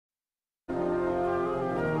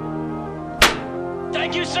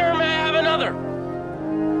Thank you, sir. May I have another?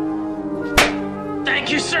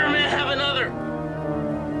 Thank you, sir. May I have another?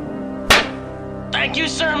 Thank you,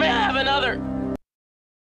 sir. May I have another?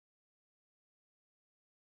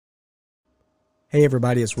 Hey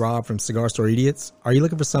everybody, it's Rob from Cigar Store Idiots. Are you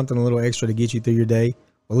looking for something a little extra to get you through your day?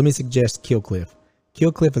 Well, let me suggest Killcliff.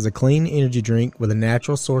 Killcliff is a clean energy drink with a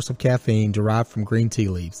natural source of caffeine derived from green tea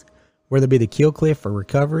leaves. Whether it be the Killcliff for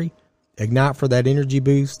recovery, Ignite for that energy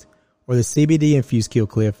boost, or the CBD-infused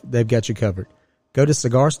Killcliff, they've got you covered. Go to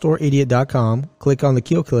cigarstoreidiot.com, click on the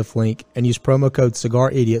Killcliff link, and use promo code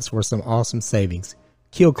CIGARIDIOTS for some awesome savings.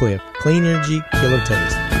 Killcliff, clean energy, killer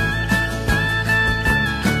taste.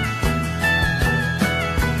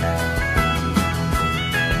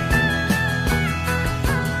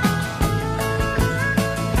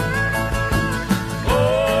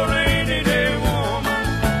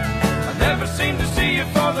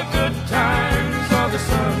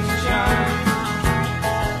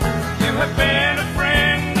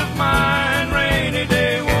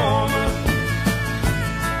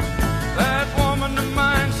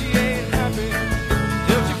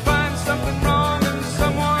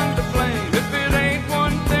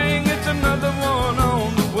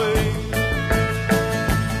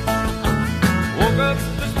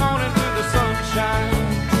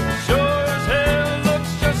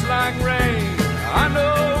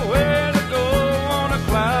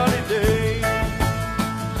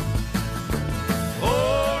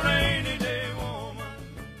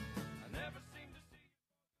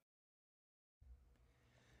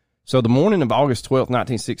 So the morning of August 12th,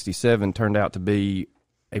 1967 turned out to be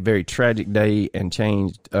a very tragic day and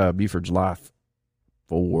changed Buford's life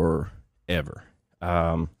forever.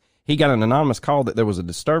 He got an anonymous call that there was a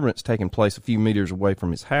disturbance taking place a few meters away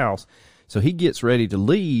from his house. So he gets ready to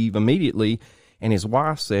leave immediately, and his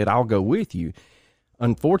wife said, "I'll go with you."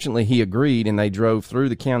 Unfortunately, he agreed, and they drove through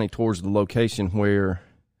the county towards the location where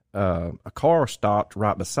a car stopped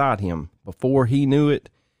right beside him. Before he knew it,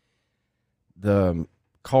 the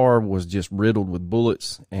car was just riddled with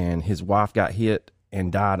bullets, and his wife got hit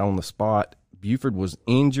and died on the spot. Buford was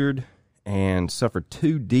injured and suffered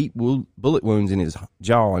 2 deep bullet wounds in his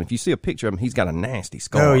jaw. And if you see a picture of him, he's got a nasty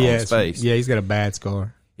scar on his face. Yeah, he's got a bad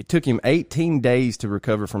scar. It took him 18 days to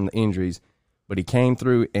recover from the injuries, but he came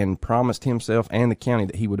through and promised himself and the county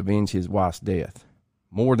that he would avenge his wife's death.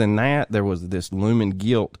 More than that, there was this looming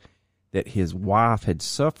guilt that his wife had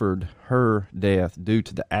suffered her death due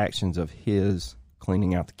to the actions of his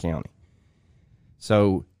cleaning out the county.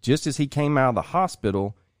 So just as he came out of the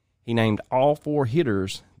hospital, he named all 4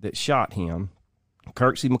 hitters that shot him.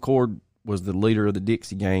 Kirksey McCord was the leader of the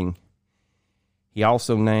Dixie Gang. He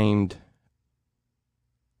also named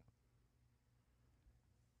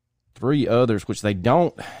 3 others, which they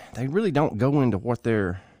really don't go into what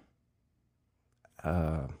their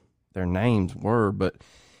names were, but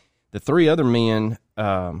the 3 other men,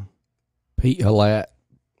 Pete Hallat.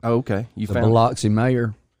 Oh, okay. The Biloxi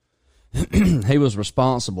mayor. He was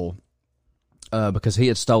responsible because he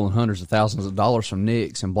had stolen hundreds of thousands of dollars from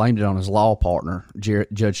Nix and blamed it on his law partner,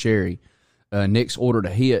 Judge Sherry. Nix ordered a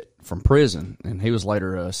hit from prison, and he was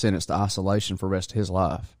later sentenced to isolation for the rest of his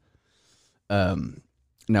life.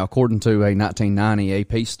 Now, according to a 1990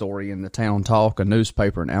 AP story in the Town Talk, a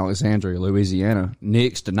newspaper in Alexandria, Louisiana,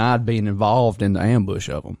 Nix denied being involved in the ambush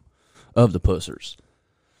of the Pussers.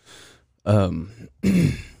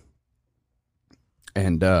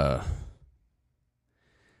 And I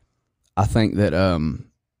think that,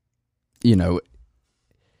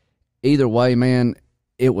 either way, man,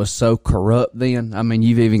 it was so corrupt then. I mean,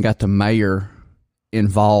 you've even got the mayor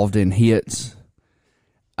involved in hits.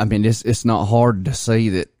 I mean, it's not hard to see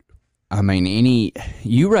that. I mean,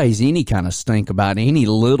 you raise any kind of stink about any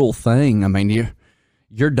little thing, I mean,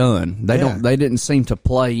 you're done. They didn't seem to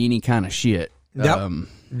play any kind of shit.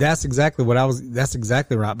 That's exactly what that's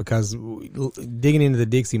exactly right, because digging into the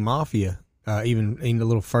Dixie Mafia, even a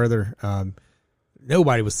little further,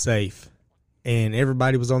 nobody was safe, and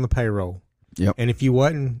everybody was on the payroll. Yep. And if you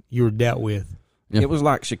wasn't, you were dealt with. Yep. It was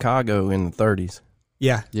like Chicago in the 30s.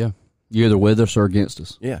 Yeah. Yeah. You're either with us or against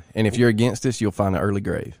us. Yeah. And if you're against us, you'll find an early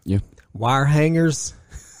grave. Yeah. Wire hangers,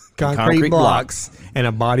 concrete blocks, and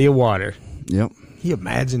a body of water. Yep. Can you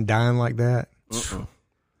imagine dying like that?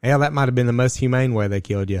 Hell, that might have been the most humane way they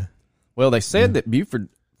killed you. Well, they said that Buford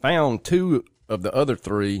found 2 of the other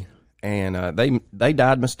 3, and they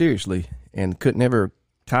died mysteriously and could never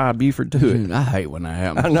tie Buford to it. Dude, I hate when that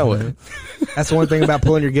happens. I know it. That's the one thing about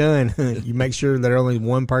pulling your gun. You make sure that only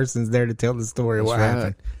one person's there to tell the story of what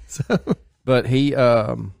happened. So. But he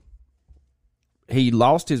he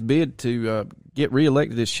lost his bid to get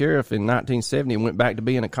reelected as sheriff in 1970 and went back to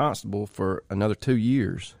being a constable for another 2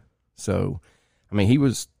 years. So, I mean,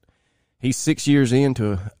 he's 6 years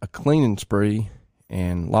into a cleaning spree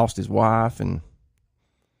and lost his wife. And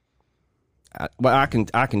I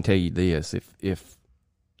can tell you this: if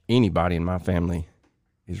anybody in my family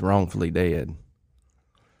is wrongfully dead,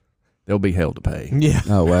 they'll be held to pay. Yeah.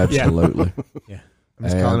 Oh, absolutely. Yeah. I'm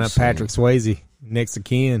just calling up Patrick Swayze next of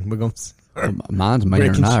kin. We're going to. Mine's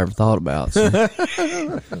meaner than I ever thought about. So.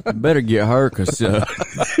 Better get her because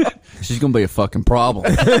she's going to be a fucking problem.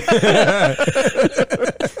 In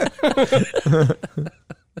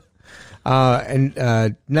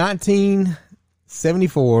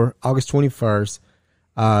 1974, August 21st,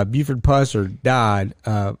 Buford Pusser died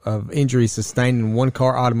of injuries sustained in a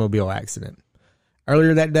one-car automobile accident.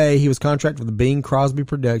 Earlier that day, he was contracted with the Bing Crosby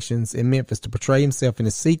Productions in Memphis to portray himself in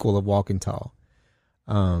a sequel of Walking Tall.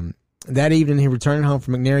 That evening, he returned home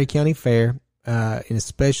from McNairy County Fair in a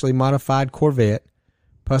specially modified Corvette.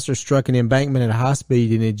 Pusser struck an embankment at a high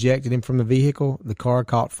speed and ejected him from the vehicle. The car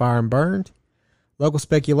caught fire and burned. Local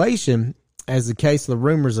speculation as the case of the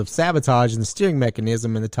rumors of sabotage in the steering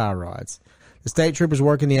mechanism and the tie rods. The state troopers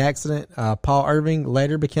working the accident, Paul Irving,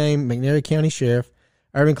 later became McNairy County Sheriff.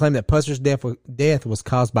 Irving claimed that Pusser's death was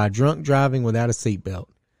caused by drunk driving without a seatbelt.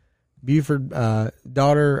 Buford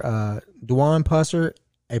daughter Dwan Pusser,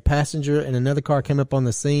 a passenger in another car, came up on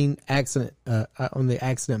the scene on the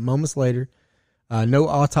accident moments later. No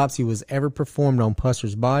autopsy was ever performed on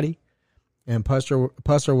Pusser's body, and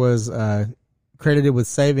Pusser was credited with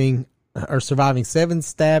surviving 7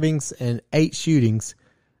 stabbings and 8 shootings.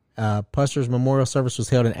 Pusser's memorial service was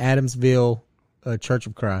held in Adamsville Church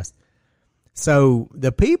of Christ. So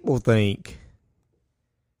the people think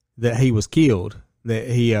that he was killed, that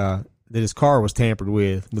his car was tampered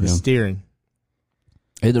with the steering.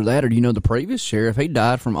 Either that or, the previous sheriff, he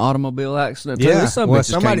died from automobile accident too. Yeah. This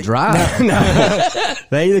somebody can't drive.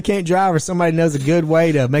 They either can't drive or somebody knows a good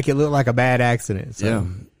way to make it look like a bad accident. So. Yeah.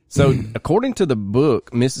 So, according to the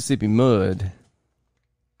book Mississippi Mud,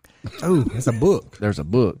 oh, that's a book. There's a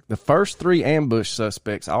book. The first 3 ambush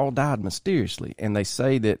suspects all died mysteriously, and they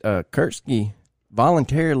say that Kurtzky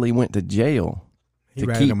voluntarily went to jail He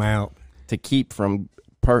ratted them out to keep from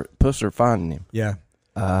Pusser finding him. Yeah.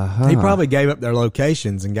 He probably gave up their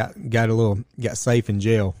locations and got safe in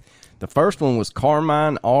jail. The first one was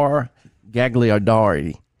Carmine R.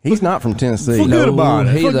 Gagliardi. He's not from Tennessee. Forget about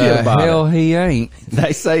it. He ain't.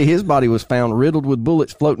 They say his body was found riddled with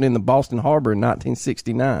bullets floating in the Boston Harbor in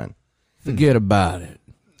 1969. Forget about it.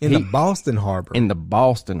 In the Boston Harbor. In the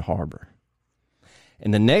Boston Harbor.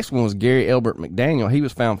 And the next one was Gary Elbert McDaniel. He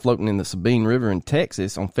was found floating in the Sabine River in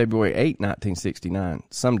Texas on February 8, 1969.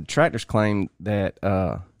 Some detractors claim that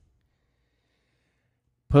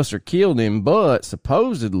Pusser killed him, but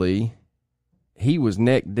supposedly he was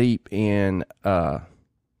neck deep in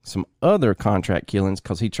some other contract killings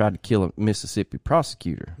because he tried to kill a Mississippi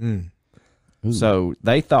prosecutor. So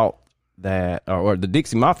they thought that, or the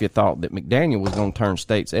Dixie Mafia thought that McDaniel was going to turn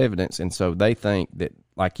state's evidence, and so they think that,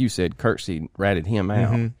 like you said, Kurtzky ratted him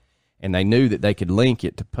out, and they knew that they could link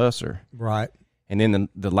it to Pusser. Right. And then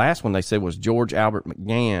the last one they said was George Albert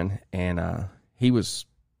McGann, and he was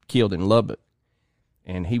killed in Lubbock.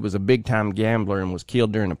 And he was a big-time gambler and was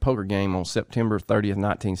killed during a poker game on September 30th,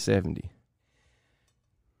 1970.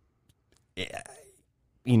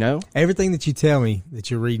 Everything that you tell me,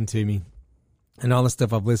 that you're reading to me, and all the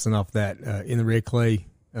stuff I've listened off that in the Red Clay,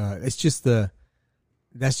 that's just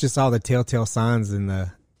all the telltale signs, and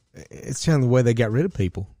it's kind of the way they got rid of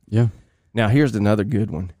people. Yeah. Now, here's another good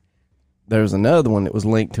one. There's another one that was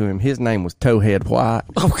linked to him. His name was Towhead White.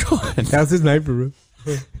 Oh, God. How's his name for real?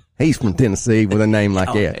 He's from Tennessee with a name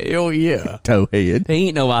like that. Hell yeah. Towhead. He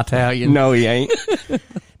ain't no Italian. No, he ain't.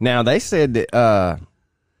 Now, they said that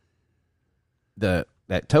that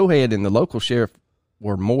Towhead and the local sheriff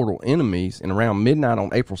were mortal enemies, and around midnight on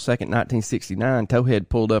April 2nd, 1969, Towhead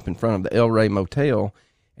pulled up in front of the El Rey Motel,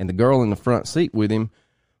 and the girl in the front seat with him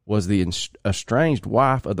was the estranged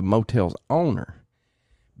wife of the motel's owner.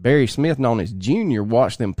 Barry Smith, known as Junior,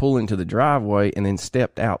 watched them pull into the driveway and then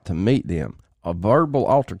stepped out to meet them. A verbal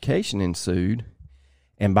altercation ensued,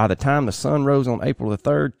 and by the time the sun rose on April the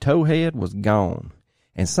 3rd, Towhead was gone,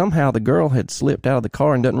 and somehow the girl had slipped out of the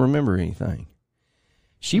car and doesn't remember anything.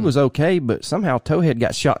 She was okay, but somehow Towhead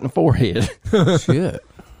got shot in the forehead. Shit.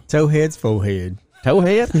 Towhead's forehead.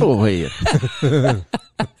 Towhead, forehead.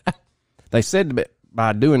 They said that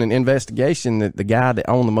by doing an investigation that the guy that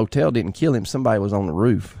owned the motel didn't kill him. Somebody was on the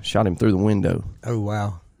roof, shot him through the window. Oh,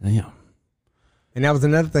 wow. Damn. And that was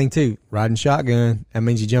another thing, too. Riding shotgun. That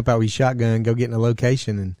means you jump out with your shotgun, go get in a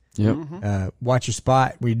location, and Yep. Watch your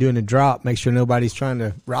spot when you're doing a drop. Make sure nobody's trying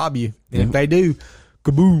to rob you. And if they do,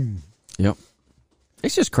 kaboom. Yep.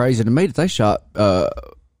 It's just crazy to me that they shot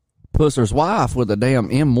Pusser's wife with a damn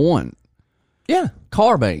M1 Yeah.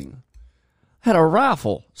 carbine. Had a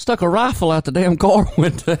rifle, stuck a rifle out the damn car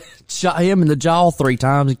window, shot him in the jaw 3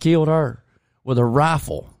 times and killed her with a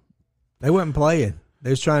rifle. They wasn't playing.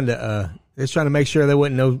 They was trying to make sure there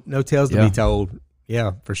wasn't no tales to Yeah. be told.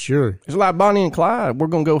 Yeah, for sure. It's like Bonnie and Clyde. We're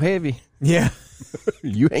going to go heavy. Yeah.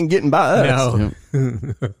 You ain't getting by us. No.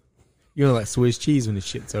 Yep. You know, like Swiss cheese when the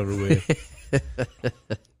shit's over with.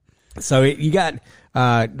 So you got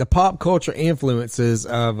the pop culture influences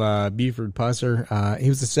of Buford Pusser. He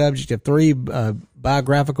was the subject of 3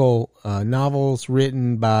 biographical novels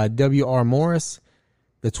written by W.R. Morris.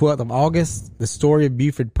 The 12th of August, The Story of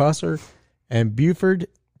Buford Pusser, and Buford,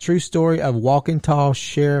 True Story of Walking-Tall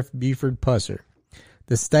Sheriff Buford Pusser.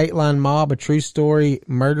 The State Line Mob, A True Story,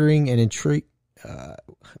 Murdering and Intrigue.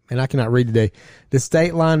 And I cannot read today. The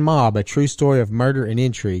State Line Mob, A True Story of Murder and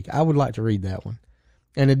Intrigue. I would like to read that one.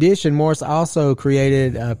 In addition, Morris also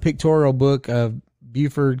created a pictorial book of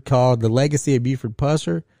Buford called The Legacy of Buford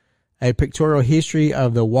Pusser, a pictorial history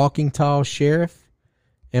of the Walking-Tall Sheriff.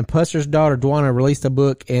 And Pusser's daughter, Dwana, released a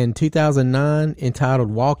book in 2009 entitled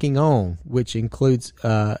Walking On, which includes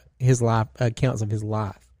his life accounts of his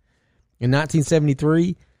life. In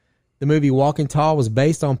 1973, the movie Walking Tall was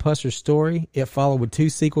based on Pusser's story. It followed with 2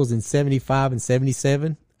 sequels in 75 and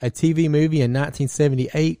 77, a TV movie in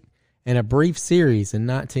 1978, and a brief series in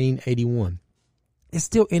 1981. It's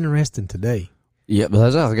still interesting today. Yeah, but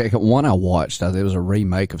that's one I watched. It was a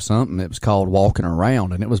remake of something. It was called Walking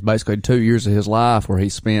Around, and it was basically 2 years of his life where he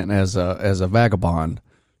spent as a vagabond.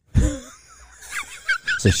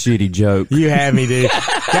 It's a shitty joke. You had me, dude.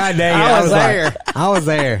 God dang it. I was there. I was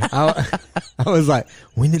there. I was like,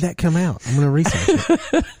 when did that come out? I'm going to research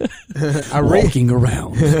it. Walking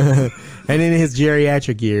around. And in his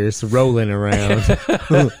geriatric years, rolling around.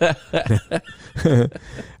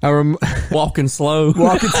 Walking slow.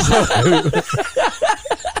 Walking slow.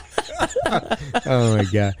 Oh my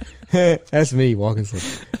god, that's me walking slow.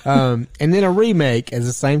 And then a remake, as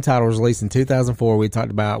the same title was released in 2004. We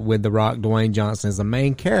talked about with The Rock, Dwayne Johnson as the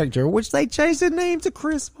main character, which they changed the name to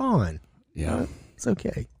Chris Vaughn. Yeah, it's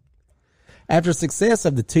okay. After success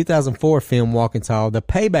of the 2004 film Walking Tall, The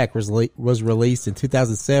Payback was released in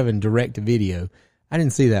 2007 direct to video. I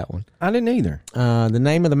didn't see that one. I didn't either. The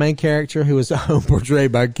name of the main character, who was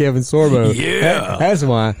portrayed by Kevin Sorbo, that's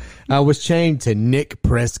why, was changed to Nick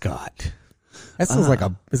Prescott. That sounds like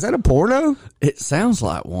is that a porno? it sounds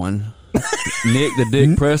like one. Nick the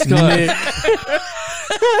Dick Prescott.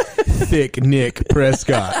 Thick Nick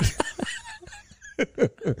Prescott.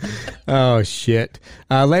 Oh, shit.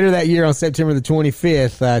 Later that year, on September the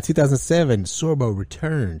 25th, 2007, Sorbo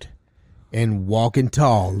returned and Walking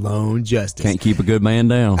Tall, Lone Justice. Can't keep a good man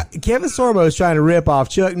down. Kevin Sorbo is trying to rip off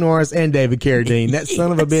Chuck Norris and David Carradine. That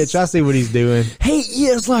son of a bitch. I see what he's doing.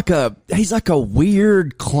 He's like a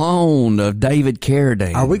weird clone of David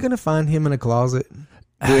Carradine. Are we going to find him in a closet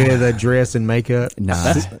with a dress and makeup?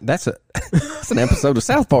 Nah. That's an episode of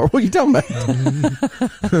South Park. What are you talking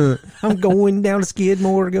about? I'm going down to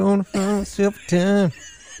Skidmore, going to find myself a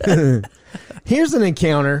time. Here's an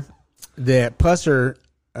encounter that Pusser,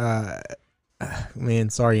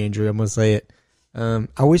 man, sorry, Andrew, I'm going to say it.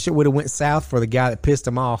 I wish it would have went south for the guy that pissed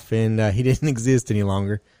him off and he didn't exist any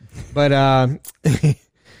longer. But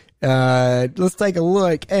let's take a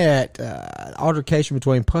look at altercation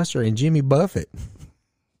between Pusser and Jimmy Buffett.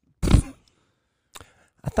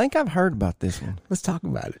 I think I've heard about this one. Let's talk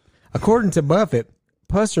about it. According to Buffett,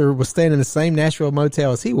 Pusser was staying in the same Nashville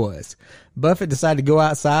motel as he was. Buffett decided to go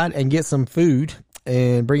outside and get some food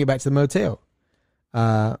and bring it back to the motel.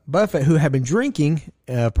 Buffett, who had been drinking,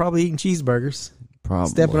 probably eating cheeseburgers,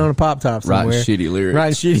 stepping on a pop top somewhere, Writing shitty lyrics,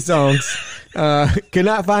 writing shitty songs, could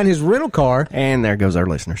not find his rental car, And there goes our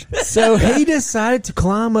listeners. so he decided to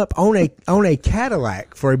climb up on a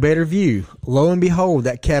Cadillac for a better view. Lo and behold,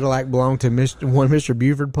 that Cadillac belonged to Mr.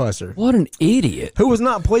 Buford Pusser, What an idiot. who was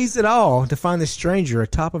not pleased at all to find the stranger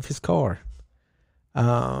atop of his car.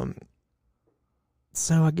 So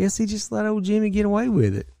I guess he just let old Jimmy get away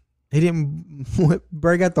with it. He didn't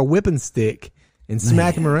break out the whipping stick and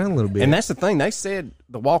smack him around a little bit. And that's the thing. They said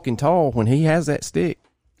the Walking Tall, when he has that stick,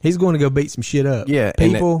 he's going to go beat some shit up. yeah,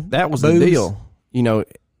 and people. that was booze. the deal. You know,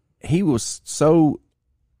 he was so.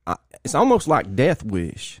 It's almost like death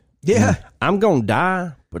wish. Yeah. I'm gonna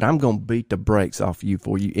die, but I'm gonna beat the brakes off you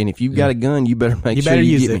for you. And if you've got a gun, you better make You sure better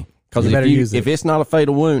you use get it. me. Because You better use it. if it's not a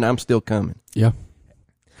fatal wound, I'm still coming. Yeah.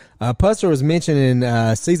 Puster was mentioned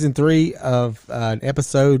in season 3 of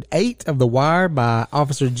episode 8 of The Wire by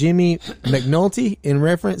Officer Jimmy McNulty in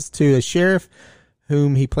reference to a sheriff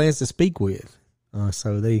whom he plans to speak with.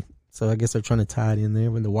 So I guess they're trying to tie it in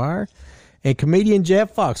there with The Wire. And comedian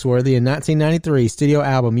Jeff Foxworthy in 1993 studio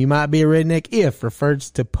album "You Might Be a Redneck If" refers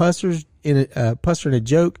to Puster in a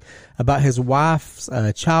joke about his wife's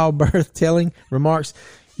childbirth, telling remarks,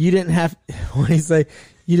 "You didn't have," what did he say?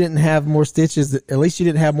 "You didn't have more stitches. At least you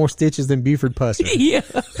didn't have more stitches than Buford Puster." Yeah.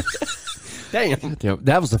 Damn. Yeah,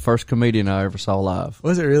 that was the first comedian I ever saw live.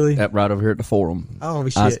 Was it really? That right over here at the Forum. Oh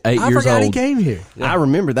shit! I was 8 I years forgot he old. came here. I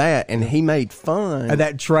remember that, and he made fun.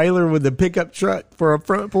 That trailer with the pickup truck for a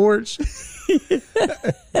front porch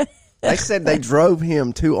They said they drove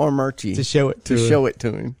him to Armurchie to show it to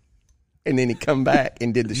him, and then he come back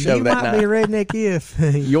and did the show You that might be a night. redneck if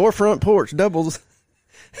Your front porch doubles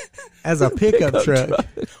as a pickup truck.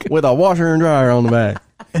 with a washer and dryer on the back.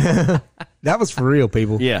 That was for real,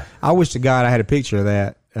 people. Yeah. I wish to God I had a picture of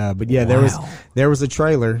that. But yeah, there was a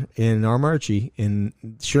trailer in Armurchie, and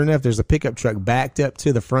sure enough, there's a pickup truck backed up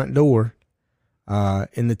to the front door.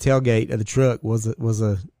 In the tailgate of the truck was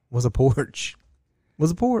a porch.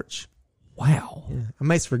 Was a porch. Wow. Yeah. It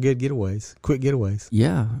makes for good getaways, quick getaways.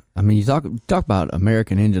 Yeah. I mean, you talk about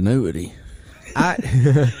American ingenuity.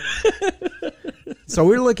 So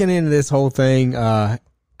we're looking into this whole thing.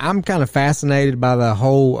 I'm kind of fascinated by the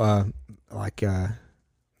whole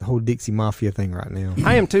the whole Dixie Mafia thing right now.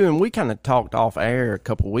 I am too, and we kind of talked off air a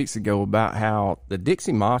couple of weeks ago about how the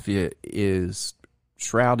Dixie Mafia is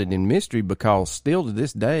shrouded in mystery because still to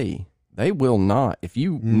this day they will not. If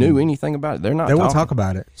you knew anything about it, they're not. They won't talking. talk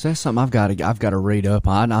about it. So that's something I've got to read up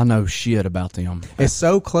on. I know shit about them. It's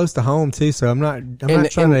so close to home too, so I'm not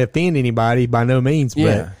trying to offend anybody by no means.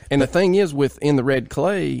 Yeah, But and the thing is, within the Red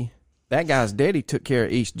Clay, that guy's daddy took care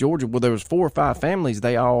of East Georgia. Well, there was 4 or 5 families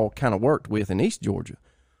they all kind of worked with in East Georgia.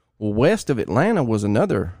 Well, west of Atlanta was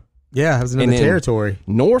another. yeah, it was another And then territory.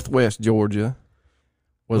 Northwest Georgia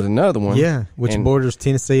was another one. Yeah, which And borders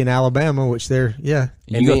Tennessee and Alabama, which they're You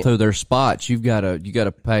And go then- through their spots, you gotta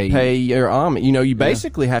pay your homage. You know, you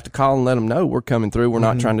basically have to call and let them know we're coming through. We're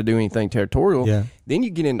not trying to do anything territorial. Yeah. Then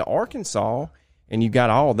you get into Arkansas, and you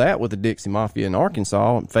got all that with the Dixie Mafia in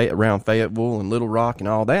Arkansas, and around Fayetteville and Little Rock and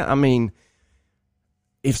all that. I mean,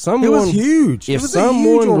 if someone it was huge. It if was a huge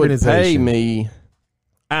someone would pay organization. me,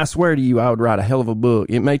 I swear to you, I would write a hell of a book.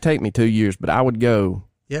 It may take me 2 years, but I would go.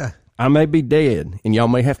 Yeah. I may be dead, and y'all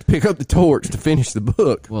may have to pick up the torch to finish the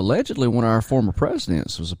book. Well, allegedly, one of our former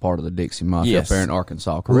presidents was a part of the Dixie Mafia Yes. up there in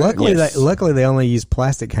Arkansas, correct? Luckily, they only use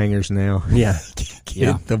plastic hangers now. Yeah.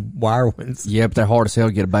 Yeah. The wire ones. Yeah, but they're hard as hell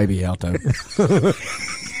to get a baby out, though.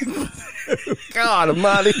 God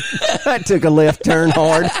almighty. That took a left turn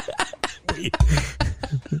hard.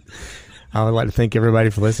 I would like to thank everybody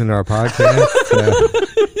for listening to our podcast.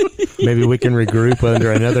 Maybe we can regroup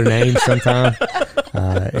under another name sometime,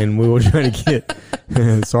 and we will try to get.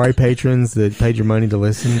 Sorry, patrons that paid your money to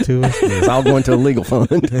listen to us. It's all going to a legal fund.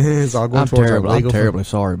 It's all going I'm towards our terrible. I'm legal terribly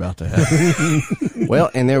sorry about that. Well,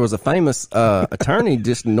 and there was a famous attorney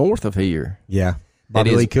just north of here Yeah,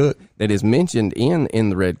 Bobby is- Lee Cook. that is mentioned in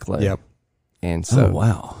the Red Clay. Yep. And so, Oh,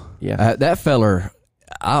 wow. Yeah. That feller,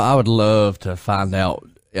 I would love to find out.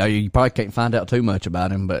 You probably can't find out too much about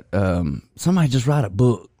him, but somebody just write a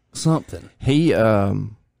book, something. he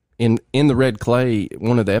in the Red Clay,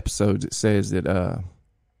 one of the episodes, it says that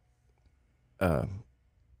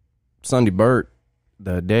Sunday Burt,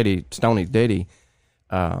 the daddy, Stoney's daddy,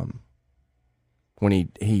 when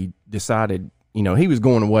he decided, you know, he was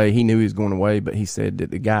going away, he knew he was going away, but he said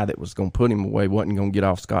that the guy that was going to put him away wasn't going to get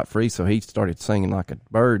off scot-free, so he started singing like a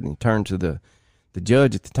bird, and he turned to the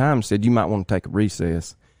judge at the time and said, "You might want to take a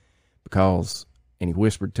recess," because, and he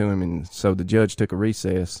whispered to him, and so the judge took a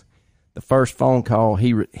recess. The first phone call,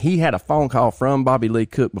 he had a phone call from Bobby Lee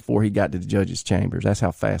Cook before he got to the judge's chambers. That's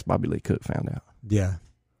how fast Bobby Lee Cook found out. Yeah.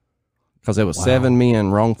 Because there was 7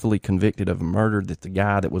 men wrongfully convicted of a murder that the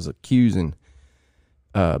guy that was accusing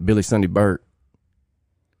Billy Sunday Burt,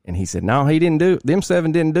 and he said, no, he didn't do it. Them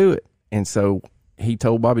 7 didn't do it. And so he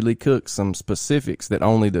told Bobby Lee Cook some specifics that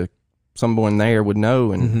only someone there would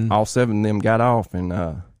know, and all 7 of them got off.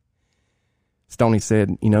 And Stoney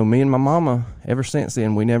said, you know, me and my mama, ever since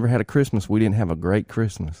then, we never had a Christmas. We didn't have a great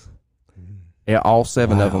Christmas. Yeah, all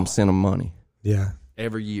 7 of them sent him money Yeah.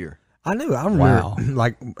 every year. I knew. I remember, Wow.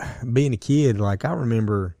 like, being a kid, like, I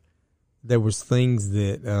remember there was things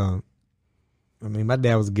that, I mean, my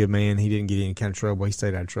dad was a good man. He didn't get any kind of trouble. He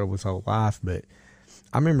stayed out of trouble his whole life. But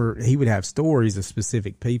I remember he would have stories of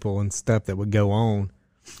specific people and stuff that would go on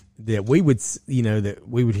that we would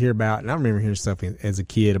hear about. And I remember hearing stuff as a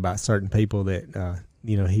kid about certain people that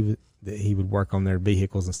he would work on their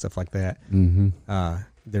vehicles and stuff like that. Mm-hmm.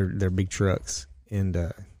 Their big trucks, and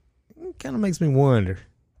it kind of makes me wonder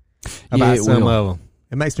about some of them.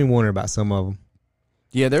 It makes me wonder about some of them.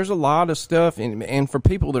 Yeah, there's a lot of stuff, and for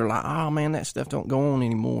people that are like, oh man, that stuff don't go on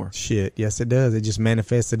anymore. Shit, yes, it does. It just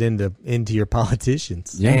manifested into your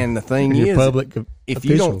politicians. Yeah. And the thing your is, public if officials.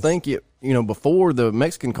 you don't think it, before the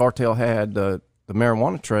Mexican cartel had the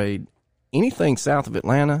marijuana trade, anything south of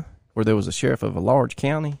Atlanta where there was a sheriff of a large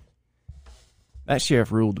county, that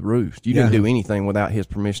sheriff ruled the roost. You didn't do anything without his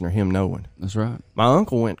permission or him knowing. That's right. My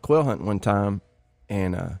uncle went quail hunting one time,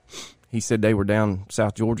 and he said they were down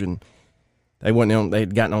South Georgia, and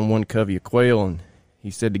they'd gotten on one covey of quail, and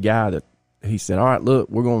he said all right, look,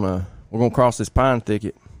 we're gonna cross this pine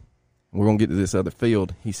thicket, and we're gonna get to this other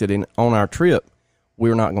field. He said, on our trip,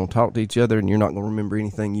 we're not gonna talk to each other, and you're not gonna remember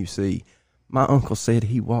anything you see. My uncle said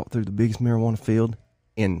he walked through the biggest marijuana field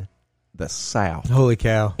in the South. Holy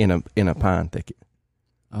cow! In a pine thicket.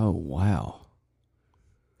 Oh wow!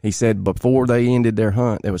 He said before they ended their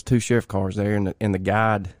hunt, there was 2 sheriff cars there, and the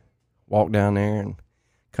guide walked down there and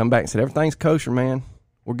come back and said, everything's kosher, man.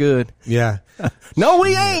 We're good. Yeah. No,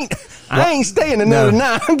 we ain't. I ain't staying another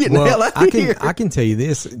night. I'm getting the hell out of here. I can tell you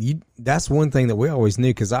this. That's one thing that we always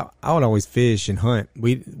knew, because I would always fish and hunt.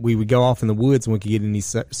 We would go off in the woods, and we could get in these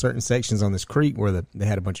certain sections on this creek where they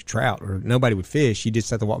had a bunch of trout, or nobody would fish. You just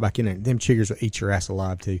have to walk back in there. Them chiggers would eat your ass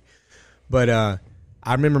alive too. But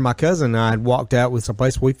I remember my cousin and I had walked out with some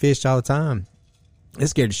place we fished all the time. It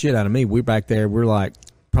scared the shit out of me. We're back there. We're like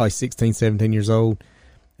probably 16, 17 years old.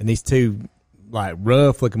 And these 2 like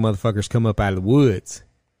rough looking motherfuckers come up out of the woods.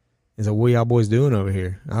 And so, what y'all boys doing over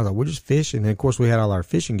here? And I was like, we're just fishing. And of course we had all our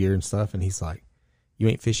fishing gear and stuff. And he's like, you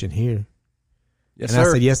ain't fishing here. Yes, and sir.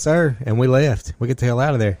 I said, yes, sir. And we left. We got the hell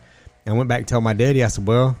out of there. And I went back and told my daddy. I said,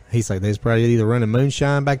 well, he's like, there's probably either running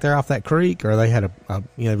moonshine back there off that creek, or they had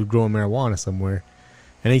they were growing marijuana somewhere.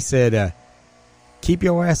 And he said, keep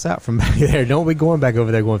your ass out from back there. Don't be going back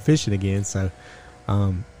over there going fishing again. So,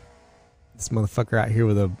 this motherfucker out here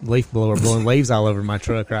with a leaf blower blowing leaves all over my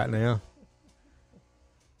truck right now.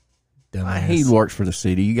 Dumbass. He works for the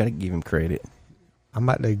city. You got to give him credit. I'm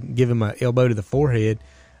about to give him an elbow to the forehead.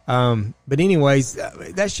 But anyways,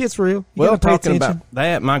 that shit's real. You Well, gotta pay talking attention. about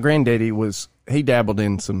that, my granddaddy he dabbled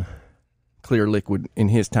in some clear liquid in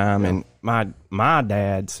his time, and my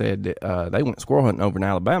dad said that, they went squirrel hunting over in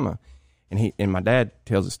Alabama, and my dad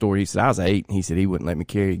tells a story. He said I was 8, and he said he wouldn't let me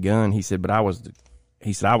carry a gun. He said, but I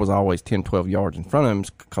was always 10, 12 yards in front of him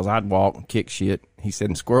because I'd walk and kick shit. He said,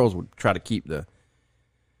 and squirrels would try to keep the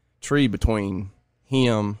tree between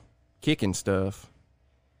him kicking stuff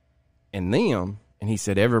and them. And he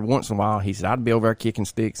said every once in a while, he said, I'd be over there kicking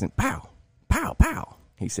sticks and pow, pow, pow.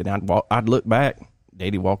 He said, I'd look back,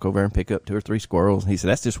 Daddy'd walk over there and pick up 2 or 3 squirrels. He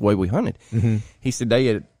said, that's just the way we hunted. Mm-hmm. He said they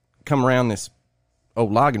had come around this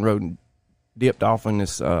old logging road and dipped off in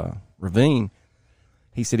this ravine.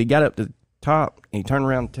 He said he got up to the top and he turned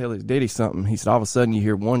around to tell his daddy something. He said all of a sudden you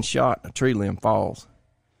hear one shot, a tree limb falls.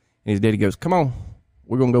 And his daddy goes, come on,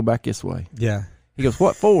 we're going to go back this way. Yeah. He goes,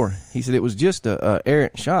 what for? He said, it was just a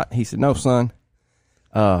errant shot. He said, no, son,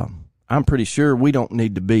 I'm pretty sure we don't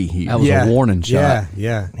need to be here. That was a warning shot.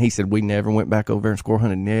 Yeah. He said, we never went back over there and squirrel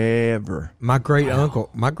hunted. Never. My great uncle,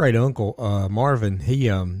 Marvin,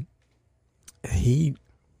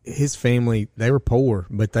 his family, they were poor,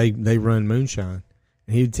 but they run moonshine.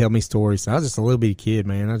 And he'd tell me stories. I was just a little bitty kid,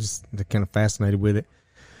 man. I was just kind of fascinated with it.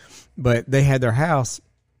 But they had their house,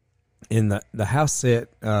 and the house set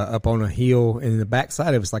up on a hill, and the back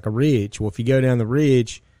side of it's like a ridge. Well, if you go down the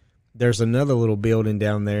ridge, there's another little building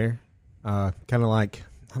down there, kind of like,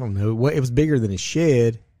 I don't know, it was bigger than a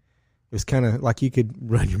shed. It was kind of like you could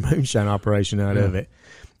run your moonshine operation out of it.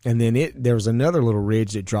 And then there was another little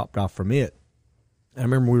ridge that dropped off from it. I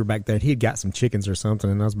remember we were back there, and he had got some chickens or something,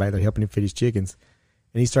 and I was back there helping him feed his chickens.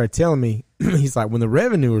 And he started telling me, he's like, when the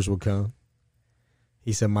revenuers would come,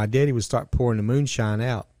 he said, my daddy would start pouring the moonshine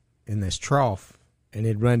out in this trough, and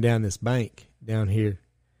it'd run down this bank down here.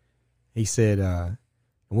 He said, and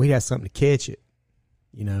we'd have something to catch it.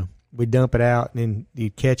 You know, we'd dump it out, and then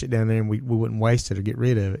you'd catch it down there, and we wouldn't waste it or get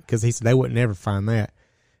rid of it, because he said they wouldn't ever find that.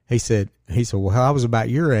 He said, well, I was about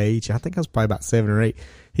your age. I think I was probably about 7 or 8.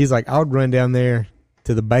 He's like, I would run down there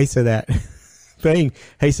to the base of that thing.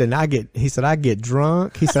 He said, I get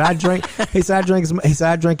drunk. He said, I drank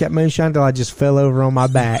that moonshine until I just fell over on my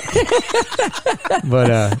back. but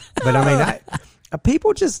I mean,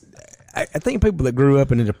 people just, I think people that grew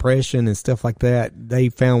up in a depression and stuff like that, they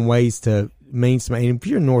found ways to mean something. And if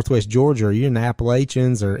you're in Northwest Georgia, or you're in the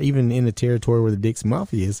Appalachians, or even in the territory where the Dixie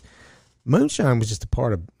Mafia is, moonshine was just a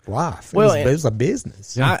part life. Well, it was a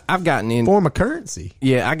business. I've gotten in. Form of currency.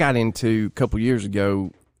 Yeah, I got into a couple years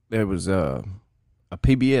ago. There was a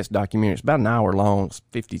PBS documentary. It's about an hour long, it's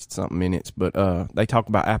 50-something minutes, but they talk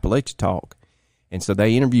about Appalachia Talk. And so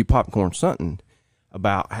they interview Popcorn Sutton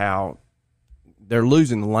about how they're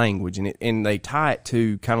losing the language, and they tie it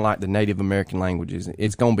to kind of like the Native American languages.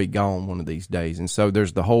 It's going to be gone one of these days. And so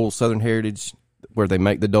there's the whole Southern Heritage where they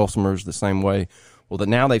make the dulcimers the same way. Well,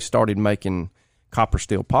 now they've started making copper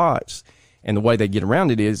steel pots, and the way they get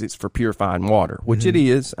around it is it's for purifying water, which it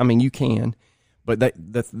is. I mean, you can. But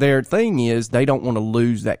their thing is they don't want to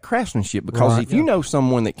lose that craftsmanship, because if you know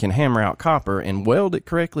someone that can hammer out copper and weld it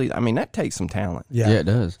correctly, I mean, that takes some talent. Yeah, it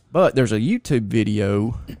does. But there's a YouTube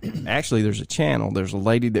video. Actually, there's a channel. There's a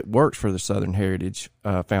lady that works for the Southern Heritage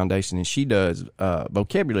Foundation, and she does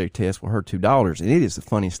vocabulary tests with her two daughters, and it is the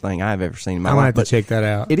funniest thing I've ever seen in my life. I'm going to have to check that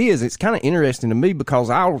out. It is. It's kind of interesting to me, because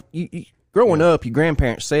growing up, your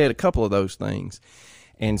grandparents said a couple of those things.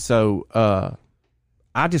 And so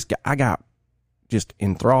I got just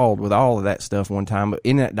enthralled with all of that stuff one time. But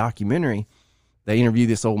in that documentary, they interview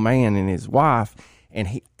this old man and his wife,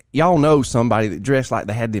 and y'all know somebody that dressed like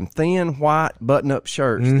they had them thin white button-up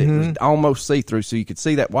shirts that was almost see-through, so you could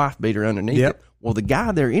see that wife beater underneath it. Well, the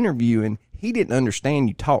guy they're interviewing, he didn't understand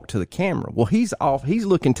you talk to the camera. Well, he's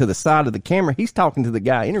looking to the side of the camera. He's talking to the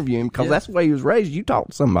guy interviewing him, because that's the way he was raised. You talk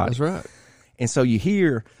to somebody. That's right. And so you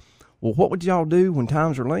hear, well, what would y'all do when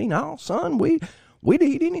times are lean? Oh, son, we'd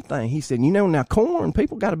eat anything. He said, now corn,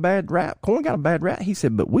 people got a bad rap. Corn got a bad rap. He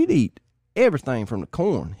said, but we'd eat everything from the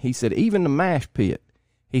corn. He said, even the mash pit.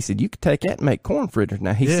 He said, you could take that and make corn fritters.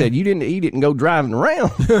 Now, he said, you didn't eat it and go driving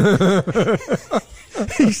around.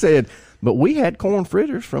 He said, but we had corn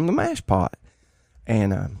fritters from the mash pot.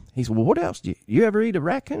 And he said, well, what else? You ever eat a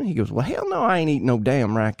raccoon? He goes, well, hell no, I ain't eating no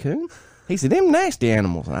damn raccoon. He said, them nasty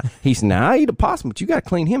animals. He said, now I eat a possum, but you got to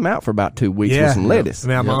clean him out for about 2 weeks with some lettuce.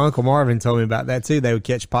 My Uncle Marvin told me about that too. They would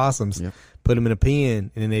catch possums, put them in a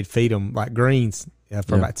pen, and then they'd feed them like greens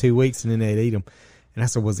for about 2 weeks, and then they'd eat them. And I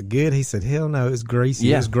said, was it good? He said, hell no, it was greasy.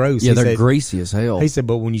 Yeah. It was gross. Yeah, He they're said, greasy as hell. He said,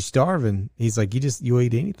 but when you're starving, he's like, you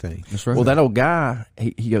eat anything. That's right. Well, that old guy,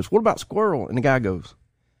 he goes, what about squirrel? And the guy goes,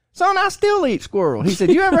 son, I still eat squirrel. He said,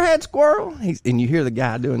 you ever had squirrel? And you hear the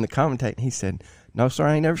guy doing the commentating. He said, no, sir,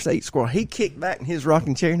 I ain't never eat squirrel. He kicked back in his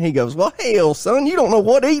rocking chair, and he goes, well, hell, son, you don't know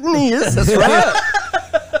what eating is. That's right.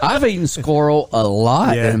 I've eaten squirrel a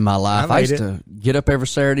lot in my life. I've I used ate to get up every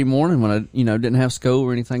Saturday morning when I, didn't have school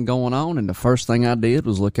or anything going on, and the first thing I did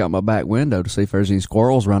was look out my back window to see if there's any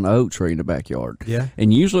squirrels around the oak tree in the backyard. Yeah.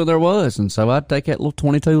 And usually there was, and so I'd take that little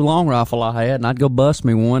 .22 long rifle I had, and I'd go bust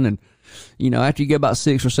me one, and after you get about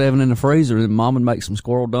 6 or 7 in the freezer, then Mom would make some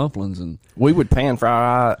squirrel dumplings, and We would pan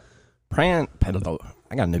fry. I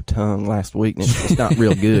got a new tongue last week, and it's not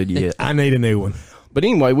real good yet. I need a new one. But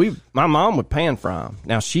anyway, my mom would pan fry them.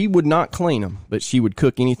 Now, she would not clean them, but she would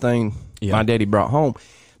cook anything my daddy brought home.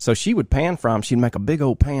 So she would pan fry them. She'd make a big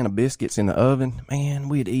old pan of biscuits in the oven. Man,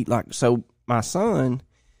 we'd eat so my son,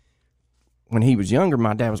 when he was younger,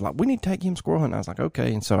 my dad was like, we need to take him squirrel hunting. I was like,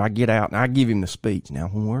 okay. And so I get out, and I give him the speech. Now,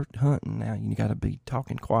 when we're hunting, now you got to be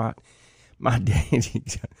talking quiet. My daddy,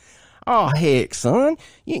 oh, heck, son,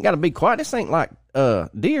 you ain't got to be quiet. This ain't like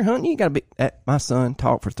deer hunting. You ain't got to be. My son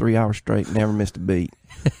talked for 3 hours straight, never missed a beat.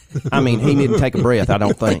 I mean, he didn't take a breath, I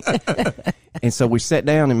don't think. And so we sat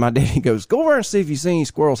down, and my daddy goes, go over and see if you see any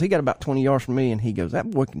squirrels. He got about 20 yards from me, and he goes, that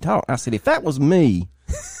boy can talk. I said, if that was me,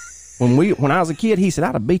 when I was a kid, he said,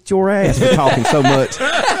 I'd have beat your ass for talking so much.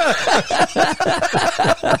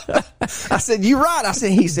 I said, you're right.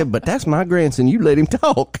 He said, but that's my grandson. You let him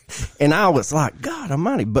talk. And I was like, God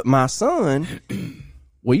almighty. But my son,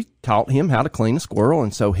 we taught him how to clean a squirrel,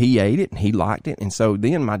 and so he ate it, and he liked it. And so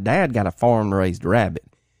then my dad got a farm-raised rabbit.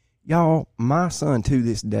 Y'all, my son to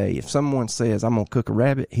this day, if someone says I'm going to cook a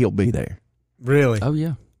rabbit, he'll be there. Really? oh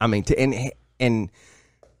yeah. I mean, and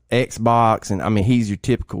Xbox, and I mean, he's your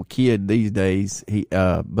typical kid these days.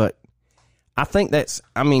 But I think that's,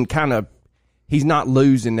 kind of, he's not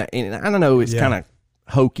losing that. And I don't know, it's kind of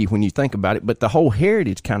hokey when you think about it, but the whole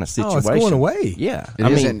heritage kind of situation. Oh, it's going away. Yeah.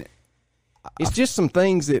 It's just some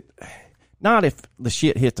things that, not if the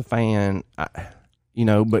shit hit the fan,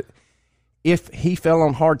 but if he fell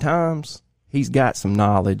on hard times, he's got some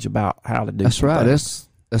knowledge about how to do. That's right.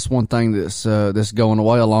 That's one thing that's going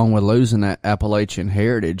away, along with losing that Appalachian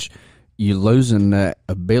heritage. You're losing that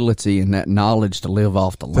ability and that knowledge to live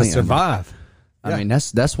off the land. To survive. I mean,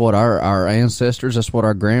 that's what our ancestors, that's what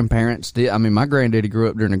our grandparents did. I mean, my granddaddy grew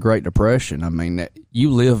up during the Great Depression. I mean, you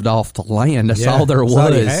lived off the land. That's all there was.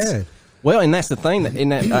 All you had. Well, and that's the thing that in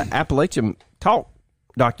that Appalachian Talk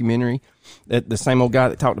documentary, that the same old guy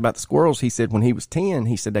that talked about the squirrels, he said when he was 10,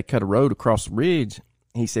 he said they cut a road across the ridge.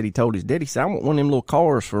 He said he told his daddy, he said, I want one of them little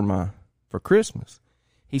cars for Christmas.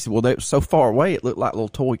 He said, well, they were so far away, it looked like little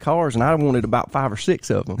toy cars, and I wanted about 5 or 6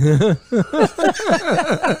 of them.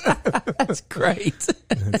 That's great.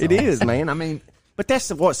 It is, man. I mean, but that's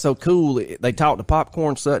what's so cool. They talked to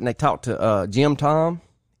Popcorn Sutton. They talked to Jim Tom,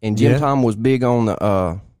 and Jim Tom was big on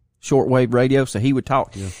the shortwave radio, so he would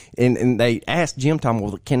talk. Yeah. And they asked Jim Tom,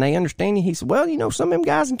 well, can they understand you? He said, well, some of them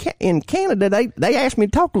guys in Canada, they asked me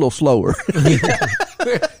to talk a little slower.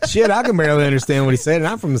 Shit, I can barely understand what he said, and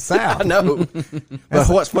I'm from the South. I know. But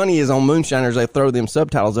what's funny is on Moonshiners, they throw them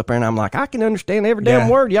subtitles up there, and I'm like, I can understand every damn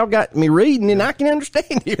word. Y'all got me reading, and I can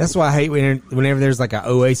understand you. That's why I hate whenever there's like an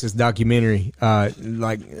Oasis documentary,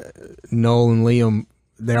 like Noel and Liam,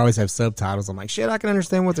 they always have subtitles. I'm like, shit, I can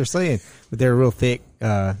understand what they're saying, but they're real thick,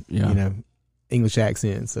 English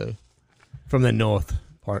accent. So from the north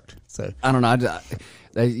part. So I don't know.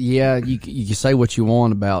 You can say what you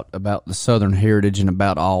want about the Southern heritage and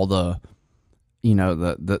about all the,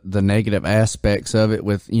 the negative aspects of it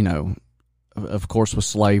with, of course with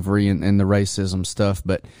slavery and the racism stuff,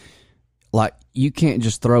 but like you can't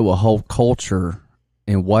just throw a whole culture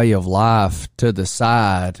and way of life to the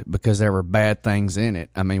side because there were bad things in it.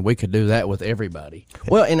 I mean, we could do that with everybody.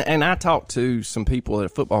 Well, and I talked to some people at a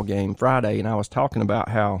football game Friday, and I was talking about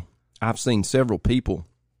how I've seen several people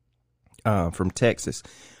from Texas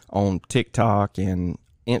on TikTok and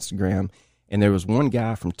Instagram, and there was one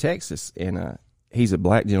guy from Texas, and he's a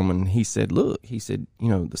black gentleman. He said, look,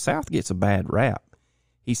 the South gets a bad rap.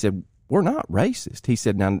 He said, we're not racist. He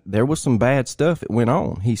said, now, there was some bad stuff that went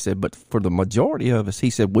on. He said, but for the majority of us, he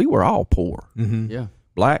said, we were all poor. Mm-hmm. Yeah.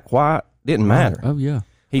 Black, white, didn't matter. Oh, yeah.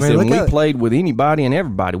 He said, we played with anybody and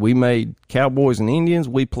everybody. We made Cowboys and Indians.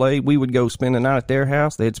 We played. We would go spend the night at their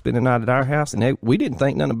house. They'd spend the night at our house, and we didn't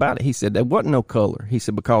think nothing about it. He said, there wasn't no color. He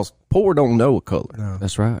said, because poor don't know a color. No.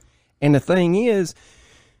 That's right. And the thing is,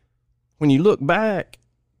 when you look back,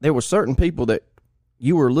 there were certain people that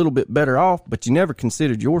you were a little bit better off, but you never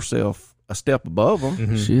considered yourself a step above them.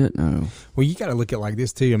 Mm-hmm. Shit, no. Well, you got to look at it like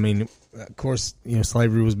this, too. I mean, of course,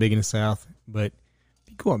 slavery was big in the South, but if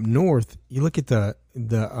you go up north, you look at the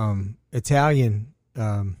Italian,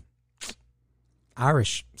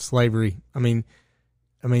 Irish slavery. I mean,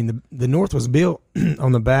 the North was built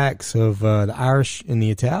on the backs of the Irish and the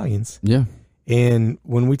Italians. Yeah. And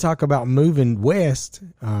when we talk about moving west,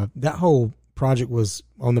 that whole project was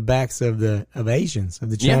on the backs of Asians,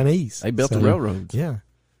 of the Chinese. They built the railroads. Yeah.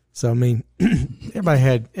 So I mean,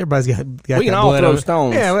 everybody's got we can that all blood throw on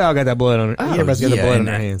stones. Yeah, we all got that blood on it. Oh, Everybody's got the blood on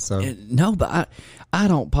their hands. So no, but I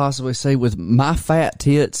don't possibly say with my fat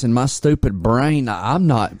tits and my stupid brain, I'm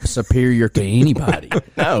not superior to anybody.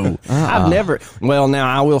 No, I've never. Well, now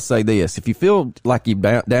I will say this: if you feel like you're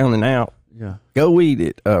down and out, go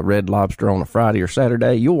eat at Red Lobster on a Friday or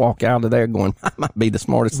Saturday. You'll walk out of there going, I might be the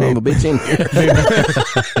smartest son of a bitch in here.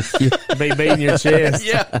 be beating your chest.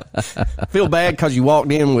 Yeah. Feel bad because you walked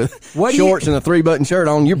in with shorts and a 3-button shirt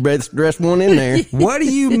on. Your best dressed one in there. What do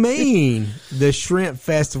you mean the shrimp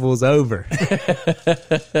festival's over?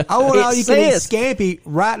 I want all you can eat scampi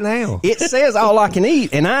right now. It says all I can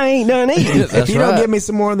eat, and I ain't done eating. If you don't give me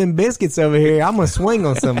some more of them biscuits over here, I'm going to swing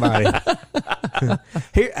on somebody.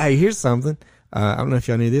 Here's something. I don't know if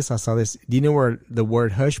y'all knew this. I saw this. Do you know where the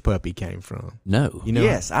word hush puppy came from? No. You know,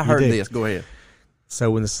 yes, I heard this. Go ahead. So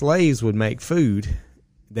when the slaves would make food,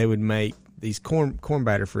 they would make these corn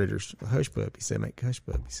batter fritters, hush puppies. They make hush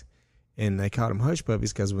puppies, and they called them hush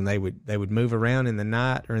puppies because when they would move around in the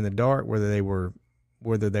night or in the dark, whether they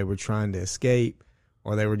were trying to escape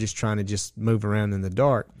or they were just trying to just move around in the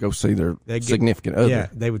dark, go see their significant other. Yeah,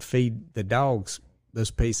 they would feed the dogs those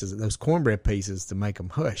cornbread pieces to make them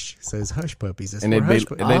hush. So it's hush puppies. That's and they'd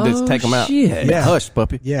just take them out. Yeah. Hush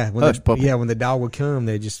puppy. Yeah. Puppy. Yeah. When the dog would come,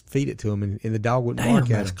 they'd just feed it to him, and the dog wouldn't bark at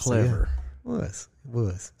him. That's clever. So, yeah, it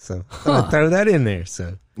was. So throw that in there.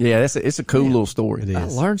 So yeah, it's a cool little story. It is. I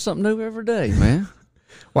learn something new every day, man.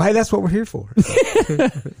 Well, hey, that's what we're here for.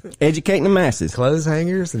 Educating the masses. Clothes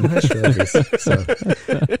hangers and hush puppies. So,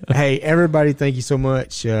 hey, everybody, thank you so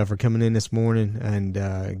much for coming in this morning and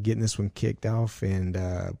getting this one kicked off. And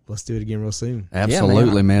let's do it again real soon.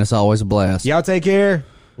 Absolutely, man. It's always a blast. Y'all take care.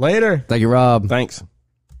 Later. Thank you, Rob. Thanks.